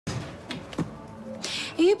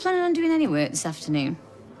Are you planning on doing any work this afternoon?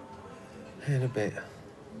 In a bit.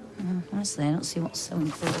 Honestly, I don't see what's so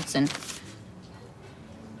important.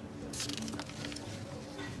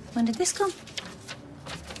 When did this come?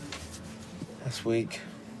 Last week.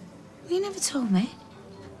 Well, you never told me.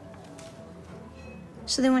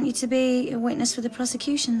 So they want you to be a witness for the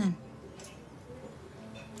prosecution, then?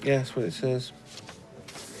 Yeah, that's what it says.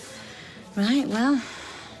 Right, well,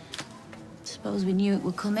 suppose we knew it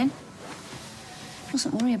would come in.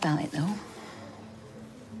 Mustn't worry about it, though.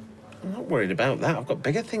 I'm not worried about that. I've got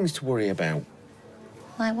bigger things to worry about.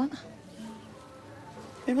 Like what?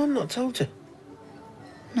 My mum not told you.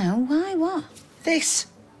 No, why? What? This.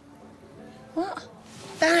 What?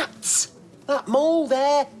 That mole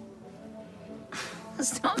there.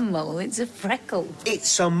 That's not a mole, it's a freckle.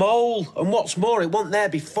 It's a mole. And what's more, it wasn't there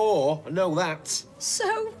before. I know that.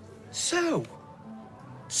 So? So?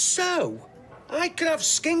 I could have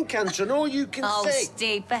skin cancer and all you can Oh, say...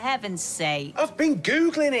 Steve, for heaven's sake. I've been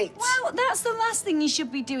Googling it. Well, that's the last thing you should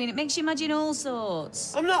be doing. It makes you imagine all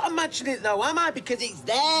sorts. I'm not imagining it, though, am I? Because it's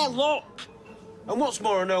there, look. And what's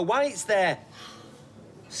more, I know why it's there.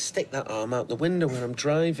 Stick that arm out the window when I'm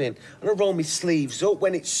driving. And I roll my sleeves up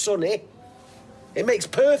when it's sunny. It makes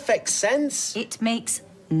perfect sense. It makes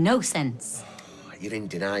no sense. You're in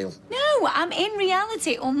denial. No, I'm in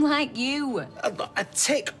reality, unlike you. I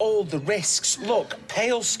take all the risks. Look,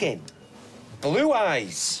 pale skin, blue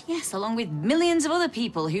eyes, Yes, along with millions of other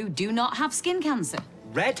people who do not have skin cancer.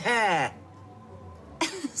 red hair.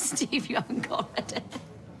 Steve, you haven't got red hair.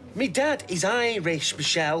 Me dad is Irish,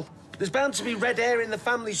 Michelle. There's bound to be red hair in the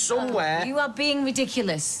family somewhere. You are being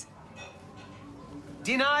ridiculous.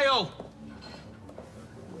 Denial.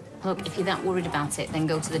 Look, if you're that worried about it, then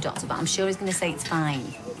go to the doctor, but I'm sure he's going to say it's fine.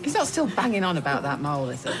 He's not still banging on about that mole,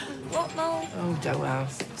 is he? What mole? Oh, don't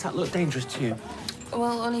ask. Does that look dangerous to you?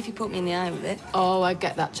 Well, only if you put me in the eye with it. Oh, I'd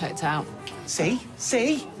get that checked out. See?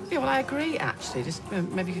 Yeah, well, I agree, actually. Just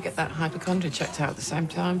maybe you could get that hypochondria checked out at the same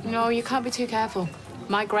time. No, you can't be too careful.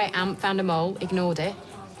 My great-aunt found a mole, ignored it.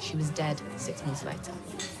 She was dead 6 months later.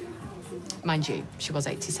 Mind you, she was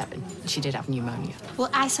 87. She did have pneumonia. Well,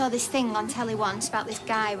 I saw this thing on telly once about this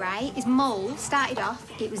guy, right? His mole started off,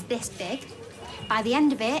 it was this big. By the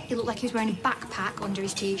end of it, it looked like he was wearing a backpack under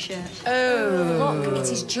his T-shirt. Oh. Look,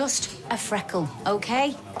 it is just a freckle,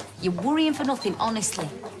 OK? You're worrying for nothing, honestly.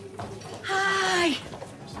 Hi!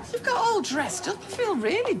 You've got all dressed up. You feel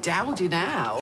really dowdy now.